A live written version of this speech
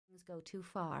things go too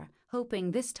far,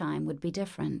 hoping this time would be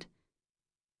different.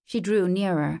 She drew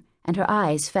nearer, and her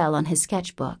eyes fell on his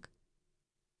sketchbook.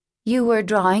 "You were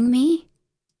drawing me?"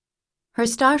 Her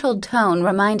startled tone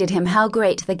reminded him how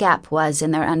great the gap was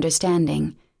in their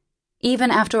understanding.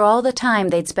 Even after all the time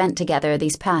they'd spent together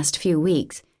these past few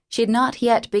weeks, she had not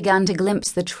yet begun to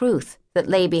glimpse the truth that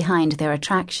lay behind their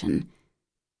attraction.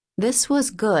 This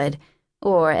was good,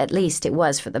 or at least it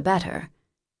was for the better.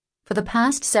 For the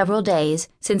past several days,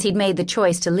 since he'd made the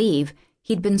choice to leave,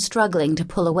 he'd been struggling to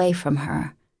pull away from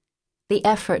her. The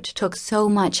effort took so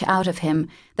much out of him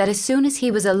that as soon as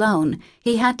he was alone,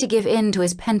 he had to give in to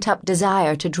his pent-up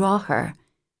desire to draw her.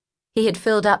 He had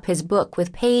filled up his book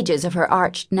with pages of her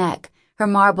arched neck, her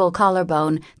marble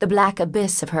collarbone, the black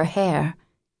abyss of her hair.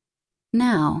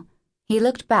 Now, he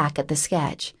looked back at the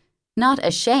sketch, not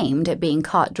ashamed at being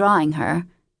caught drawing her,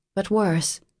 but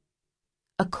worse.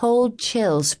 A cold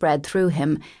chill spread through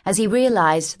him as he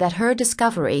realized that her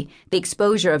discovery, the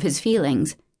exposure of his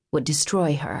feelings, would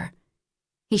destroy her.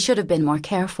 He should have been more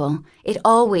careful. It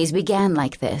always began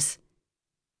like this.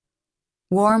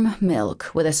 "Warm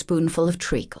milk with a spoonful of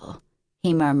treacle,"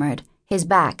 he murmured, his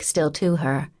back still to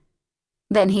her.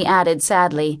 Then he added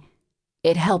sadly,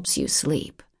 "It helps you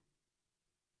sleep."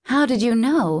 "How did you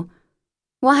know?"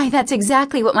 "Why, that's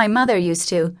exactly what my mother used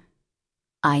to."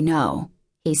 "I know,"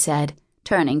 he said,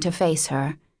 turning to face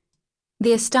her.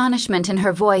 The astonishment in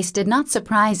her voice did not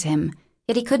surprise him,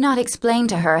 yet he could not explain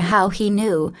to her how he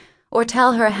knew, or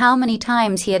tell her how many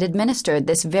times he had administered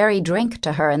this very drink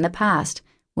to her in the past,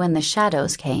 when the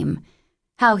shadows came,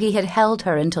 how he had held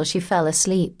her until she fell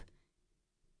asleep.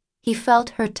 He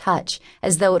felt her touch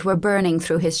as though it were burning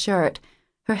through his shirt,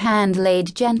 her hand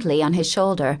laid gently on his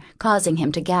shoulder, causing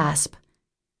him to gasp.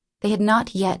 They had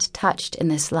not yet touched in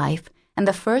this life, and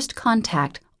the first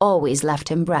contact always left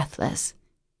him breathless.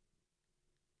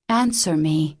 "Answer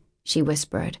me," she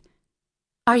whispered.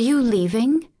 "Are you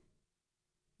leaving?"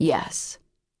 "Yes."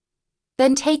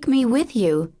 "Then take me with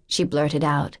you," she blurted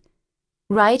out.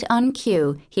 Right on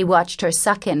cue, he watched her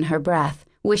suck in her breath,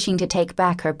 wishing to take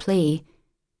back her plea.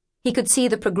 He could see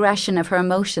the progression of her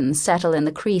emotions settle in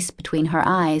the crease between her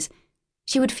eyes.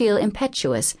 She would feel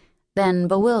impetuous, then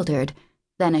bewildered,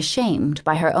 then ashamed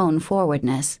by her own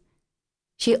forwardness.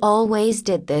 She always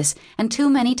did this, and too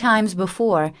many times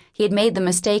before he had made the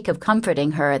mistake of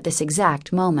comforting her at this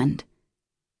exact moment.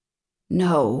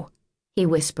 "No," he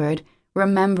whispered,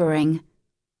 remembering,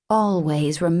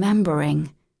 always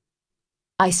remembering.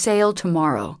 "I sail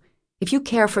tomorrow. If you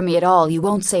care for me at all, you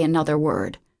won't say another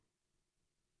word."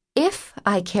 "If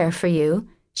I care for you,"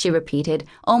 she repeated,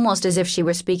 almost as if she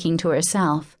were speaking to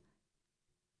herself.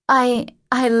 I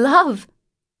love..."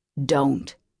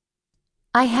 "Don't."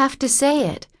 "I have to say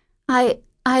it.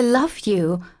 I love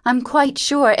you. I'm quite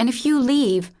sure, and if you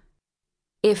leave..."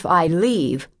 "If I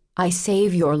leave, I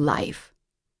save your life."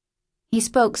 He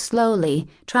spoke slowly,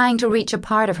 trying to reach a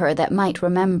part of her that might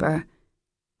remember.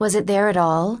 Was it there at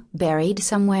all, buried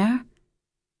somewhere?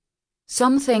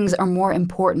 "Some things are more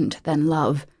important than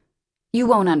love. You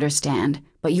won't understand,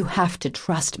 but you have to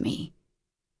trust me."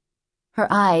 Her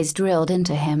eyes drilled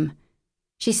into him.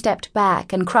 She stepped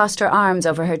back and crossed her arms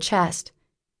over her chest.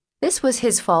 This was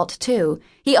his fault, too.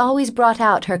 He always brought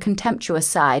out her contemptuous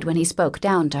side when he spoke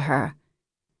down to her.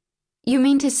 "You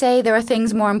mean to say there are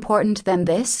things more important than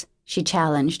this?" she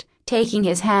challenged, taking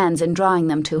his hands and drawing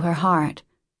them to her heart.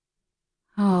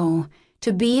 Oh,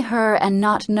 to be her and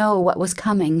not know what was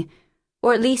coming,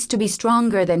 or at least to be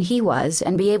stronger than he was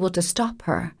and be able to stop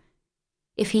her.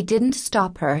 If he didn't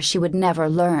stop her, she would never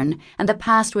learn, and the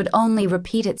past would only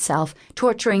repeat itself,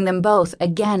 torturing them both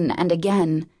again and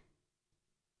again.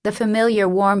 The familiar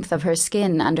warmth of her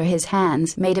skin under his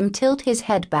hands made him tilt his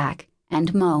head back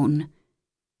and moan.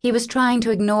 He was trying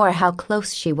to ignore how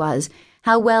close she was,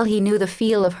 how well he knew the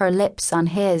feel of her lips on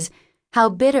his, how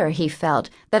bitter he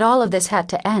felt that all of this had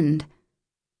to end.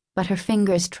 But her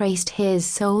fingers traced his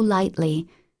so lightly.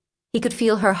 He could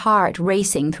feel her heart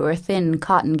racing through her thin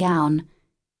cotton gown.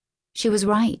 She was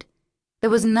right. There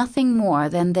was nothing more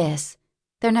than this.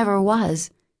 There never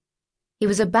was. He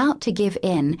was about to give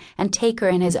in and take her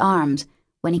in his arms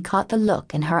when he caught the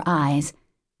look in her eyes,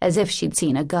 as if she'd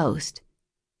seen a ghost.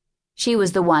 She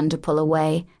was the one to pull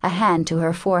away, a hand to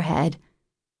her forehead.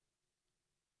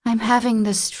 "I'm having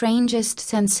the strangest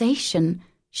sensation,"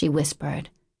 she whispered.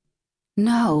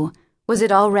 No, was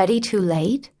it already too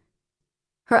late?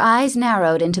 Her eyes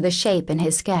narrowed into the shape in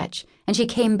his sketch, and she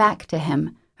came back to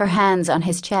him, her hands on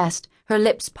his chest, her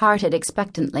lips parted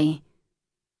expectantly.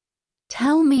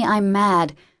 "Tell me I'm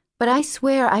mad, but I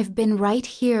swear I've been right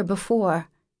here before."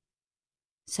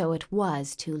 So it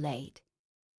was too late.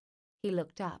 He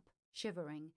looked up, shivering.